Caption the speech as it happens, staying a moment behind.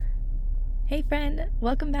Hey friend,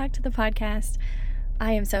 welcome back to the podcast.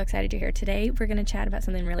 I am so excited you're here today. We're going to chat about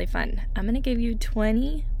something really fun. I'm going to give you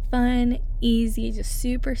 20 fun, easy, just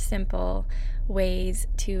super simple ways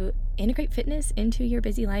to integrate fitness into your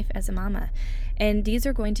busy life as a mama. And these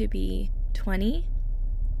are going to be 20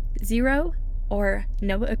 zero or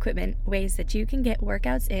no equipment ways that you can get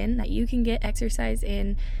workouts in, that you can get exercise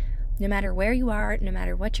in, no matter where you are, no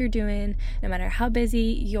matter what you're doing, no matter how busy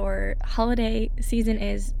your holiday season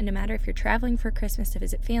is, no matter if you're traveling for Christmas to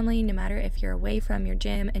visit family, no matter if you're away from your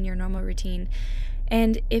gym and your normal routine.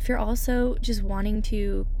 And if you're also just wanting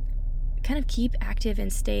to kind of keep active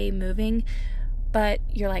and stay moving, but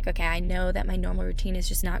you're like, okay, I know that my normal routine is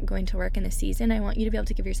just not going to work in the season. I want you to be able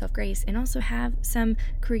to give yourself grace and also have some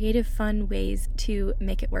creative, fun ways to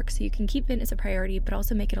make it work so you can keep fitness a priority, but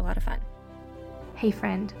also make it a lot of fun. Hey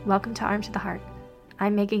friend, welcome to Arm to the Heart.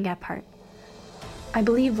 I'm Megan Gephardt. I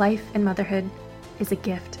believe life and motherhood is a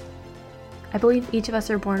gift. I believe each of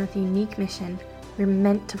us are born with a unique mission we're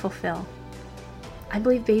meant to fulfill. I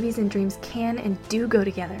believe babies and dreams can and do go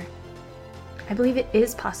together. I believe it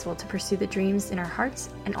is possible to pursue the dreams in our hearts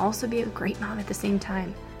and also be a great mom at the same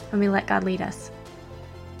time when we let God lead us.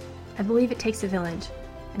 I believe it takes a village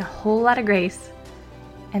and a whole lot of grace,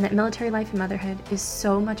 and that military life and motherhood is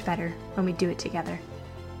so much better when we do it together.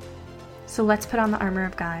 So let's put on the armor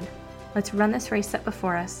of God. Let's run this race set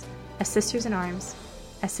before us as sisters in arms,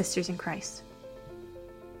 as sisters in Christ.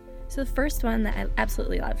 So the first one that I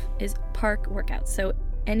absolutely love is park workouts. So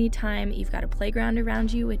anytime you've got a playground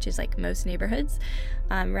around you, which is like most neighborhoods,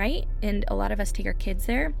 right? And a lot of us take our kids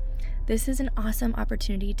there. This is an awesome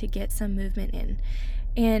opportunity to get some movement in.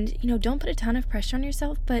 And, don't put a ton of pressure on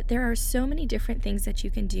yourself, but there are so many different things that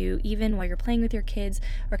you can do even while you're playing with your kids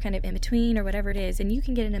or kind of in between or whatever it is, and you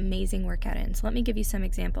can get an amazing workout in. So let me give you some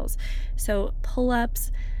examples. So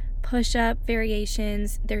pull-ups, push-up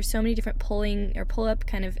variations. There's so many different pulling or pull-up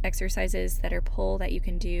kind of exercises that are pull that you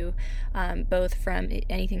can do, both from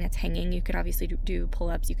anything that's hanging. You could obviously do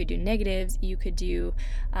pull-ups. You could do negatives. You could do,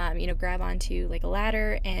 grab onto like a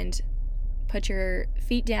ladder and put your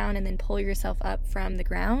feet down and then pull yourself up from the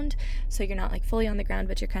ground. So you're not like fully on the ground,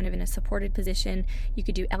 but you're kind of in a supported position. You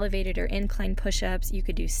could do elevated or incline push-ups. You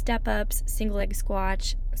could do step-ups, single leg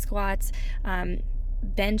squats,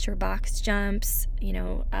 bench or box jumps,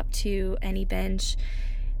 up to any bench.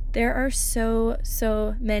 There are so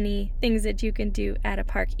many things that you can do at a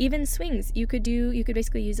park. Even swings. You could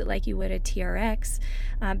basically use it like you would a TRX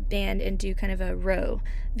band and do kind of a row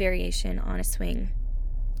variation on a swing.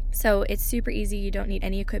 So it's super easy. You don't need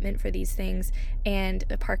any equipment for these things, and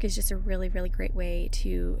a park is just a really, really great way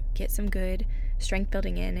to get some good strength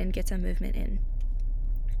building in and get some movement in.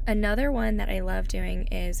 Another one that I love doing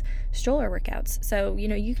is stroller workouts. So,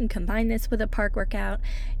 you can combine this with a park workout.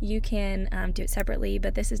 You can do it separately,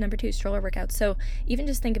 but this is number 2, stroller workouts. So even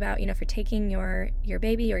just think about, if you're taking your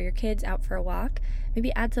baby or your kids out for a walk,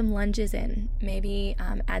 maybe add some lunges in, maybe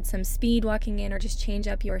add some speed walking in, or just change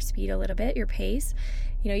up your speed a little bit, your pace.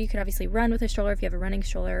 You could obviously run with a stroller if you have a running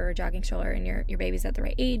stroller or a jogging stroller and your baby's at the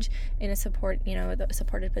right age in a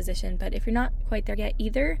supported position. But if you're not quite there yet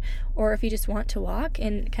either, or if you just want to walk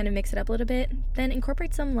and kind of mix it up a little bit, then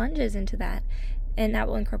incorporate some lunges into that. And that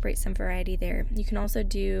will incorporate some variety there. You can also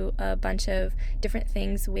do a bunch of different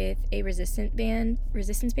things with a resistance band,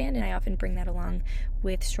 and I often bring that along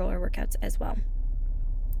with stroller workouts as well.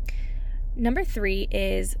 Number 3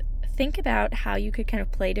 is think about how you could kind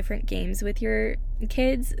of play different games with your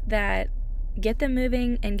kids that get them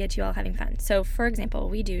moving and get you all having fun. So for example,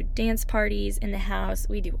 we do dance parties in the house,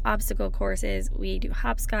 we do obstacle courses, we do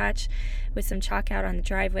hopscotch with some chalk out on the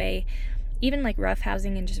driveway, even like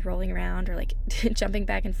roughhousing and just rolling around or like jumping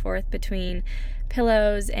back and forth between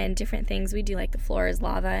pillows and different things. We do like the floor is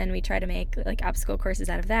lava and we try to make like obstacle courses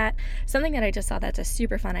out of that. Something that I just saw that's a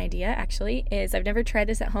super fun idea actually is I've never tried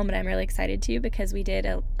this at home, but I'm really excited to because we did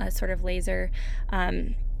a sort of laser,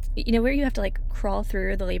 where you have to like crawl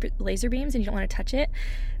through the laser beams and you don't want to touch it.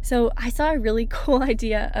 So I saw a really cool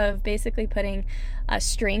idea of basically putting a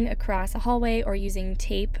string across a hallway or using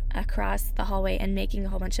tape across the hallway and making a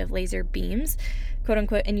whole bunch of laser beams, quote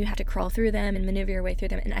unquote, and you have to crawl through them and maneuver your way through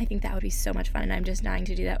them. And I think that would be so much fun. And I'm just dying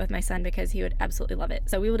to do that with my son because he would absolutely love it.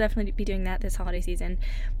 So we will definitely be doing that this holiday season.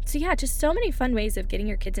 So yeah, just so many fun ways of getting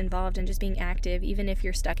your kids involved and just being active, even if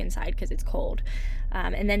you're stuck inside because it's cold.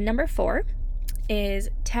 And then number 4 is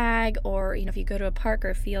tag, or if you go to a park or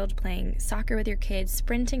a field playing soccer with your kids,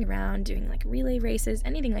 sprinting around, doing like relay races,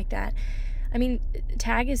 anything like that. I mean,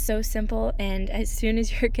 tag is so simple, and as soon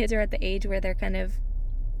as your kids are at the age where they're kind of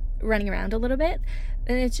running around a little bit,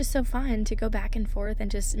 then it's just so fun to go back and forth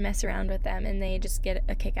and just mess around with them, and they just get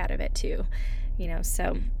a kick out of it too.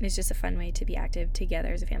 So it's just a fun way to be active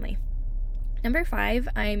together as a family. Number 5,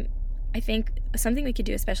 I think something we could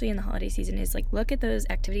do, especially in the holiday season, is like look at those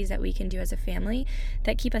activities that we can do as a family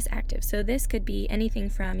that keep us active. So this could be anything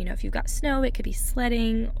from, if you've got snow, it could be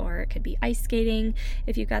sledding, or it could be ice skating.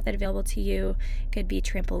 If you've got that available to you, it could be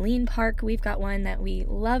trampoline park. We've got one that we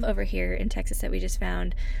love over here in Texas that we just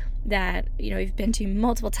found that, we've been to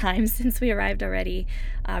multiple times since we arrived already.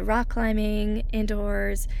 Rock climbing,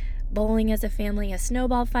 indoors, bowling as a family, a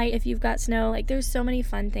snowball fight if you've got snow. Like, there's so many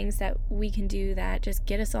fun things that we can do that just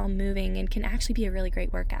get us all moving and can actually be a really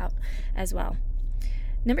great workout as well.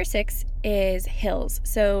 Number 6 is hills.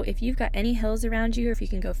 So if you've got any hills around you, or if you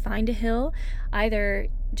can go find a hill, either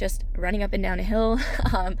just running up and down a hill,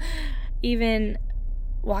 even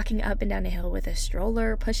walking up and down a hill with a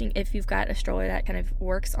stroller, pushing, if you've got a stroller that kind of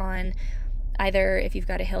works on either if you've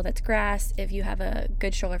got a hill that's grass, if you have a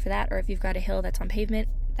good stroller for that, or if you've got a hill that's on pavement,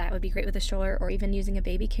 that would be great with a stroller, or even using a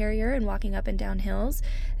baby carrier and walking up and down hills.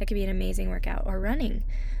 That could be an amazing workout, or running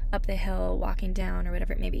up the hill, walking down, or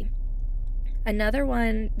whatever it may be. Another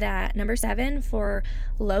one, that number 7, for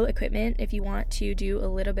low equipment, if you want to do a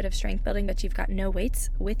little bit of strength building but you've got no weights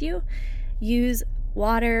with you, use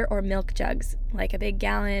water or milk jugs. Like a big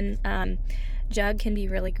gallon jug can be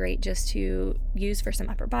really great just to use for some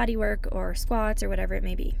upper body work or squats or whatever it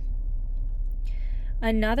may be.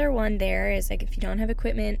 Another one there is, like, if you don't have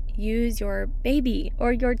equipment, use your baby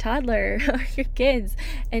or your toddler or your kids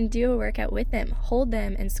and do a workout with them. Hold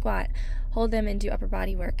them and squat. Hold them and do upper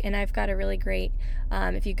body work. And I've got a really great,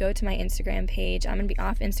 if you go to my Instagram page, I'm going to be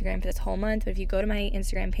off Instagram for this whole month, but if you go to my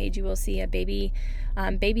Instagram page, you will see a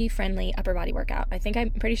baby-friendly upper body workout.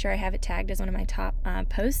 I'm pretty sure I have it tagged as one of my top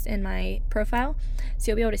posts in my profile.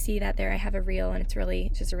 So you'll be able to see that there. I have a reel, and it's really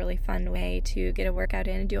just a really fun way to get a workout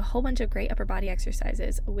in and do a whole bunch of great upper body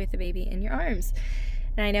exercises with the baby in your arms.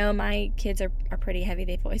 And I know my kids are pretty heavy.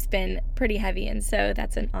 They've always been pretty heavy, and so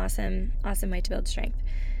that's an awesome way to build strength.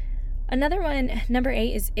 Another one, number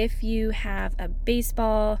 8, is if you have a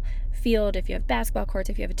baseball field, if you have basketball courts,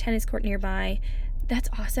 if you have a tennis court nearby, that's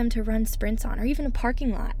awesome to run sprints on, or even a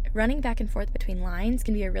parking lot. Running back and forth between lines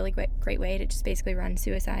can be a really great way to just basically run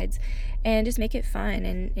suicides and just make it fun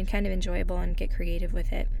and kind of enjoyable and get creative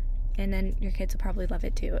with it. And then your kids will probably love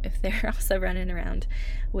it too if they're also running around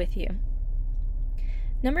with you.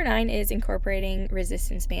 Number 9 is incorporating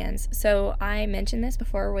resistance bands. So I mentioned this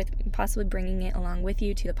before with possibly bringing it along with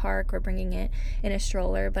you to the park or bringing it in a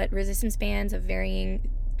stroller, but resistance bands of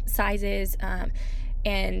varying sizes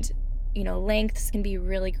and lengths can be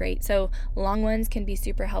really great. So long ones can be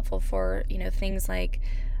super helpful for things like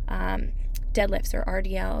deadlifts or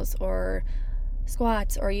RDLs or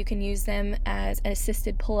squats, or you can use them as an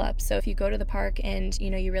assisted pull-up. So if you go to the park and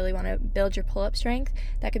you really want to build your pull-up strength,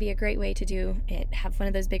 that could be a great way to do it. Have one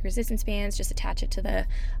of those big resistance bands, just attach it to the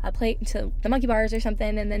plate, to the monkey bars or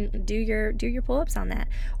something, and then do your pull-ups on that.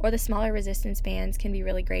 Or the smaller resistance bands can be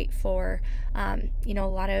really great for a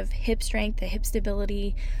lot of hip strength, the hip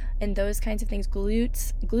stability, and those kinds of things.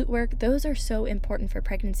 Glute work, those are so important for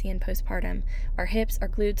pregnancy and postpartum. Our hips, our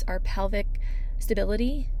glutes, our pelvic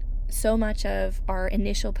stability. So much of our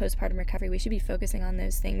initial postpartum recovery, we should be focusing on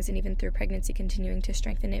those things, and even through pregnancy continuing to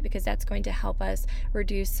strengthen it, because that's going to help us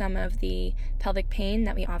reduce some of the pelvic pain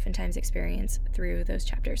that we oftentimes experience through those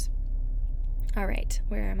chapters. All right,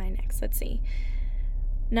 where am I next? Let's see.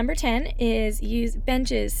 Number 10 is use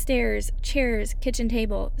benches, stairs, chairs, kitchen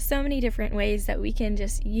table. So many different ways that we can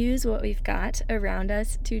just use what we've got around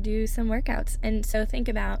us to do some workouts. And so think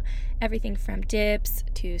about everything from dips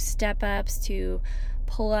to step-ups to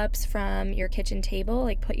pull-ups from your kitchen table.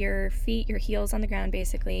 Like, put your heels on the ground,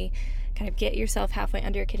 basically kind of get yourself halfway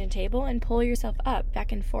under your kitchen table and pull yourself up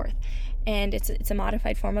back and forth. And it's a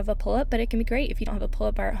modified form of a pull-up, but it can be great if you don't have a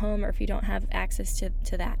pull-up bar at home, or if you don't have access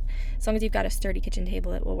to that. As long as you've got a sturdy kitchen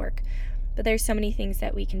table, it will work. But there's so many things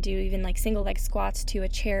that we can do, even like single leg squats to a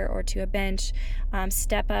chair or to a bench,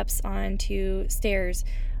 step-ups onto stairs,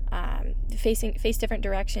 face different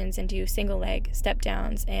directions and do single leg step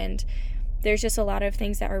downs. And there's just a lot of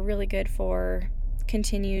things that are really good for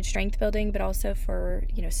continued strength building, but also for,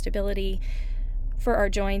 stability for our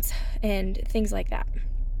joints and things like that.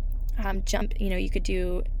 Jump, you could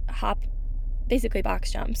do basically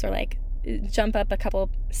box jumps, or like jump up a couple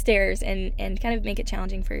stairs and kind of make it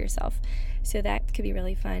challenging for yourself. So that could be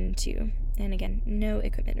really fun too. And again, no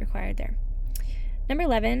equipment required there. Number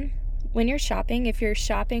 11, when you're shopping, if you're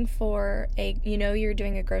shopping for you're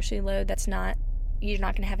doing a grocery load you're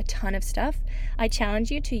not going to have a ton of stuff, I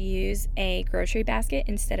challenge you to use a grocery basket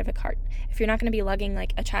instead of a cart. If you're not going to be lugging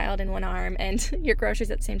like a child in one arm and your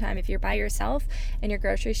groceries at the same time, if you're by yourself and you're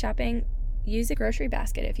grocery shopping, use a grocery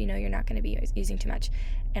basket if you know you're not going to be using too much.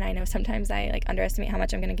 And I know sometimes I like underestimate how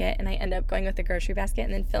much I'm going to get, and I end up going with the grocery basket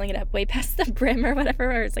and then filling it up way past the brim or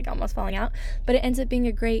whatever, or it's like almost falling out. But it ends up being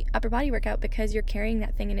a great upper body workout because you're carrying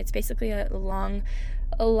that thing, and it's basically a long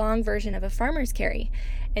version of a farmer's carry.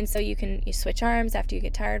 And so you switch arms after you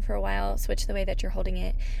get tired for a while, switch the way that you're holding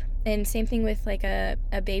it. And same thing with like a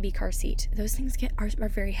baby car seat. Those things are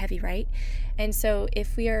very heavy, right? And so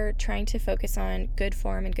if we are trying to focus on good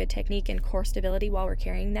form and good technique and core stability while we're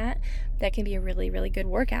carrying that can be a really, really good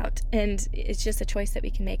workout. And it's just a choice that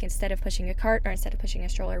we can make. Instead of pushing a cart or instead of pushing a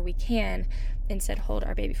stroller, we can instead hold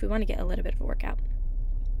our baby if we want to get a little bit of a workout.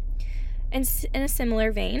 And in a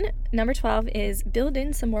similar vein, number 12 is build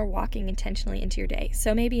in some more walking intentionally into your day.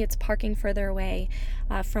 So maybe it's parking further away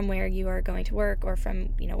from where you are going to work, or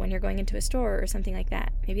from, when you're going into a store or something like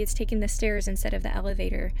that. Maybe it's taking the stairs instead of the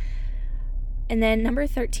elevator. And then number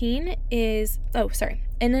 13 is,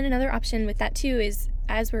 and then another option with that too is,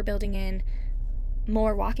 as we're building in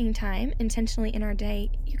more walking time intentionally in our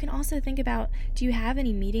day, you can also think about, do you have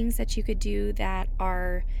any meetings that you could do that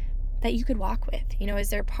you could walk with? Is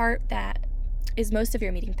there a part that is most of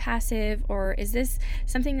your meeting passive, or is this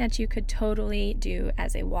something that you could totally do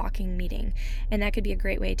as a walking meeting? And that could be a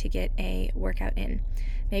great way to get a workout in.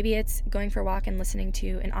 Maybe it's going for a walk and listening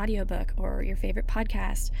to an audiobook or your favorite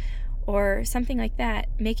podcast or something like that,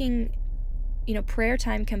 making prayer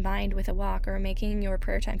time combined with a walk, or making your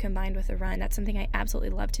prayer time combined with a run. That's something I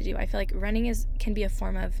absolutely love to do. I feel like running can be a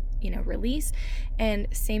form of, release, and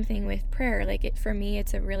same thing with prayer. For me,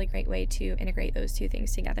 it's a really great way to integrate those two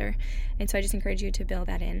things together. And so I just encourage you to build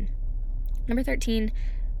that in. Number 13,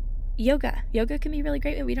 yoga. Yoga can be really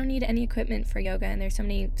great. We don't need any equipment for yoga, and there's so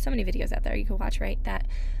many videos out there you can watch, right, that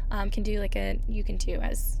can do you can do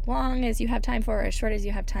as long as you have time for, or as short as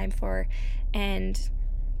you have time for, and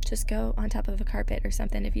just go on top of a carpet or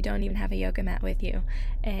something if you don't even have a yoga mat with you.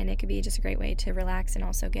 And it could be just a great way to relax and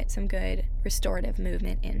also get some good restorative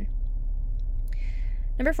movement in.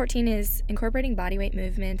 Number 14 is incorporating bodyweight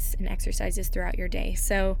movements and exercises throughout your day.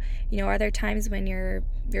 So, are there times when you're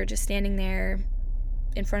just standing there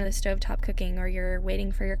in front of the stovetop cooking, or you're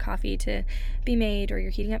waiting for your coffee to be made, or you're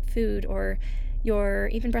heating up food, or you're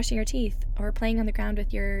even brushing your teeth, or playing on the ground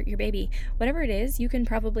with your baby? Whatever it is, you can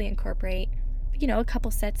probably incorporate a couple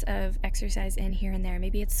sets of exercise in here and there.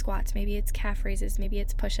 Maybe it's squats, maybe it's calf raises, maybe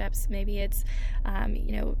it's push-ups, maybe it's,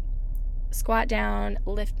 squat down,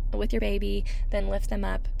 lift with your baby, then lift them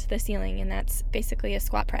up to the ceiling, and that's basically a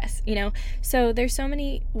squat press, So there's so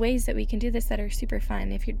many ways that we can do this that are super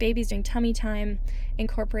fun. If your baby's doing tummy time,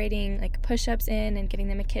 incorporating like push-ups in and giving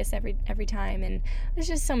them a kiss every time, and there's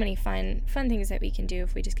just so many fun things that we can do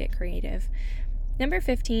if we just get creative. Number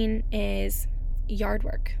 15 is yard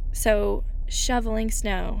work. So shoveling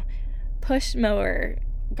snow, push mower,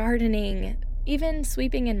 gardening, even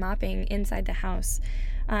sweeping and mopping inside the house.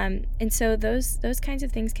 And so those kinds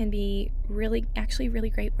of things can be really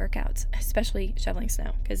great workouts, especially shoveling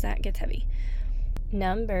snow, because that gets heavy.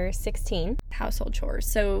 Number 16, household chores.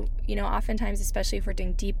 So, oftentimes, especially if we're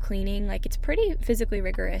doing deep cleaning, it's pretty physically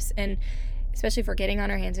rigorous, and especially if we're getting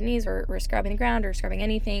on our hands and knees, or we're scrubbing the ground or scrubbing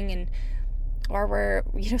anything, or we're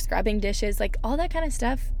scrubbing dishes, all that kind of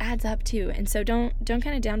stuff adds up too. And so don't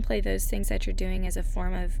kind of downplay those things that you're doing as a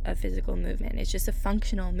form of physical movement. It's just a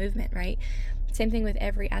functional movement, right? Same thing with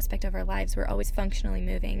every aspect of our lives. We're always functionally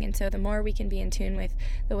moving. And so the more we can be in tune with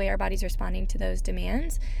the way our body's responding to those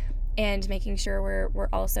demands, and making sure we're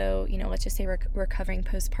also, let's just say we're recovering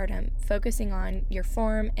postpartum, focusing on your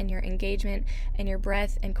form and your engagement and your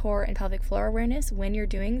breath and core and pelvic floor awareness when you're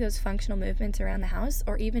doing those functional movements around the house,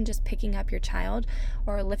 or even just picking up your child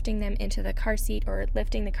or lifting them into the car seat, or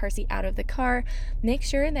lifting the car seat out of the car. Make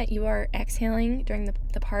sure that you are exhaling during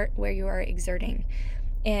the part where you are exerting,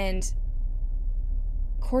 and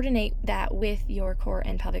coordinate that with your core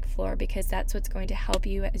and pelvic floor, because that's what's going to help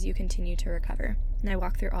you as you continue to recover. And I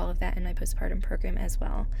walk through all of that in my postpartum program as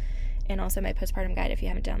well, and also my postpartum guide if you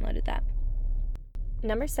haven't downloaded that.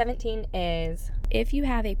 Number 17 is, if you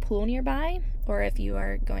have a pool nearby, or if you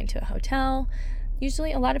are going to a hotel,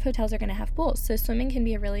 usually a lot of hotels are going to have pools, so swimming can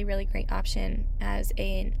be a really, really great option as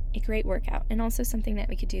a great workout, and also something that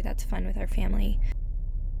we could do that's fun with our family.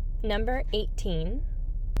 Number 18,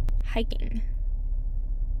 hiking.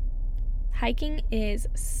 Hiking is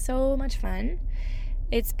so much fun.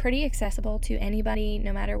 It's pretty accessible to anybody,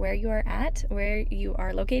 no matter where you are where you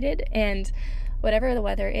are located, and whatever the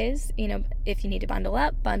weather is. If you need to bundle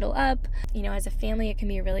up. As a family, it can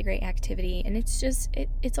be a really great activity, and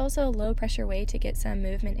it's also a low pressure way to get some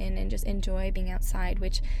movement in and just enjoy being outside,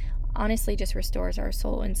 which honestly just restores our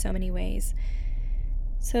soul in so many ways.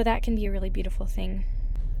 So that can be a really beautiful thing.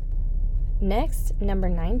 Next, number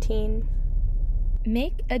 19,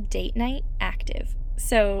 make a date night active.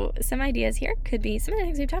 So some ideas here could be some of the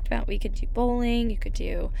things we've talked about. We could do bowling, you could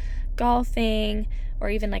do golfing, or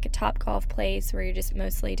even like a top golf place where you're just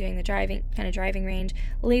mostly doing the driving range,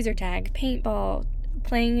 laser tag, paintball,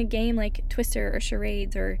 playing a game like Twister or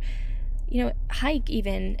charades, or hike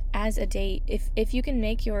even as a date. If you can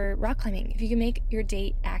make your rock climbing, if you can make your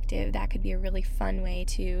date active, that could be a really fun way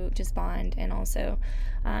to just bond and also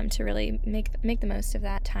to really make the most of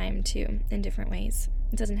that time too in different ways.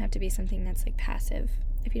 It doesn't have to be something that's like passive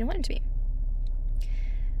if you don't want it to be.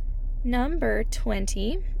 Number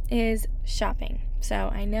 20 is shopping.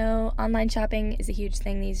 So I know online shopping is a huge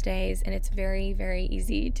thing these days, and it's very, very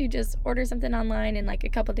easy to just order something online and like a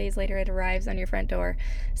couple days later it arrives on your front door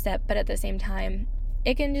step. But at the same time,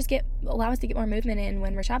 it can just allow us to get more movement in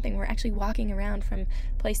when we're shopping. We're actually walking around from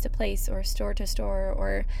place to place or store to store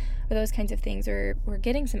or those kinds of things, or we're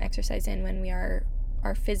getting some exercise in when we are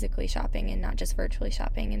physically shopping and not just virtually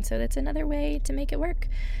shopping. And so that's another way to make it work.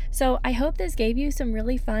 So I hope this gave you some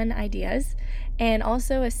really fun ideas and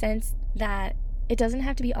also a sense that it doesn't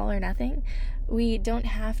have to be all or nothing. We don't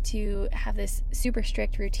have to have this super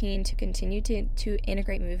strict routine to continue to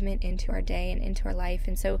integrate movement into our day and into our life.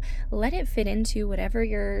 And so let it fit into whatever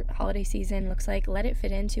your holiday season looks like. Let it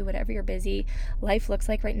fit into whatever your busy life looks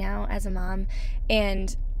like right now as a mom.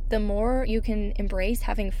 And the more you can embrace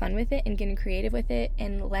having fun with it and getting creative with it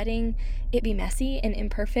and letting it be messy and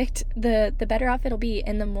imperfect, the better off it'll be,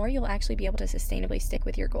 and the more you'll actually be able to sustainably stick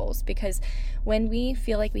with your goals. Because when we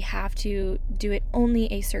feel like we have to do it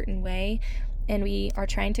only a certain way and we are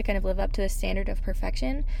trying to kind of live up to the standard of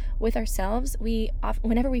perfection with ourselves,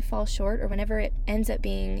 whenever we fall short or whenever it ends up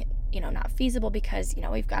being not feasible because,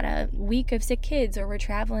 we've got a week of sick kids or we're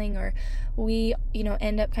traveling or we,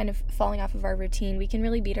 end up kind of falling off of our routine, we can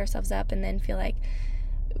really beat ourselves up and then feel like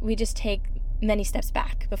we just take many steps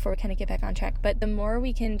back before we kind of get back on track. But the more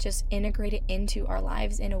we can just integrate it into our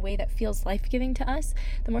lives in a way that feels life-giving to us,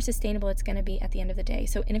 the more sustainable it's going to be at the end of the day.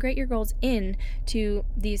 So integrate your goals into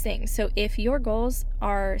these things. So if your goals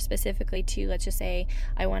are specifically to, let's just say,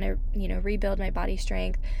 I want to, rebuild my body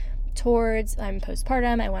strength, towards I'm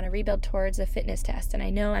postpartum, I want to rebuild towards a fitness test, and I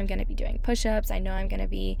know I'm going to be doing push-ups, I know I'm going to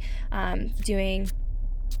be doing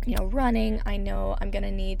running, I know I'm going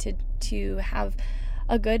to need to have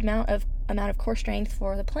a good amount of core strength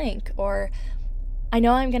for the plank, or I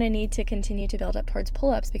know I'm going to need to continue to build up towards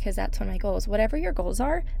pull-ups because that's one of my goals. Whatever your goals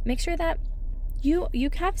are, make sure that you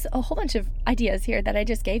have a whole bunch of ideas here that I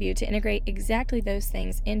just gave you to integrate exactly those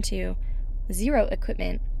things into zero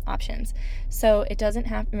equipment options. So it doesn't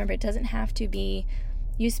have to be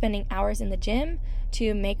you spending hours in the gym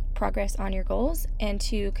to make progress on your goals and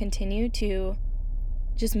to continue to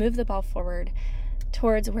just move the ball forward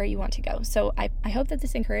towards where you want to go. So I hope that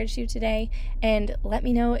this encouraged you today, and let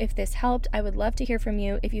me know if this helped. I would love to hear from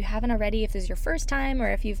you. If you haven't already, if this is your first time, or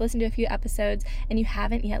if you've listened to a few episodes and you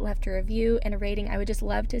haven't yet left a review and a rating, I would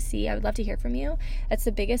love to hear from you. That's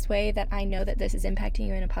the biggest way that I know that this is impacting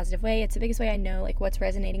you in a positive way. It's the biggest way I know what's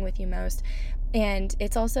resonating with you most. And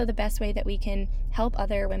it's also the best way that we can help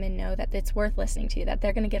other women know that it's worth listening to, that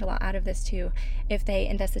they're going to get a lot out of this too if they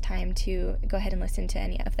invest the time to go ahead and listen to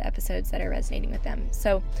any of the episodes that are resonating with them.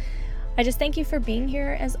 So I just thank you for being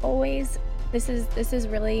here as always. This is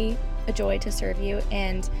really a joy to serve you,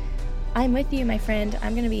 and I'm with you, my friend.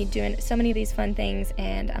 I'm going to be doing so many of these fun things,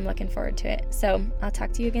 and I'm looking forward to it. So I'll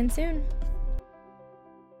talk to you again soon.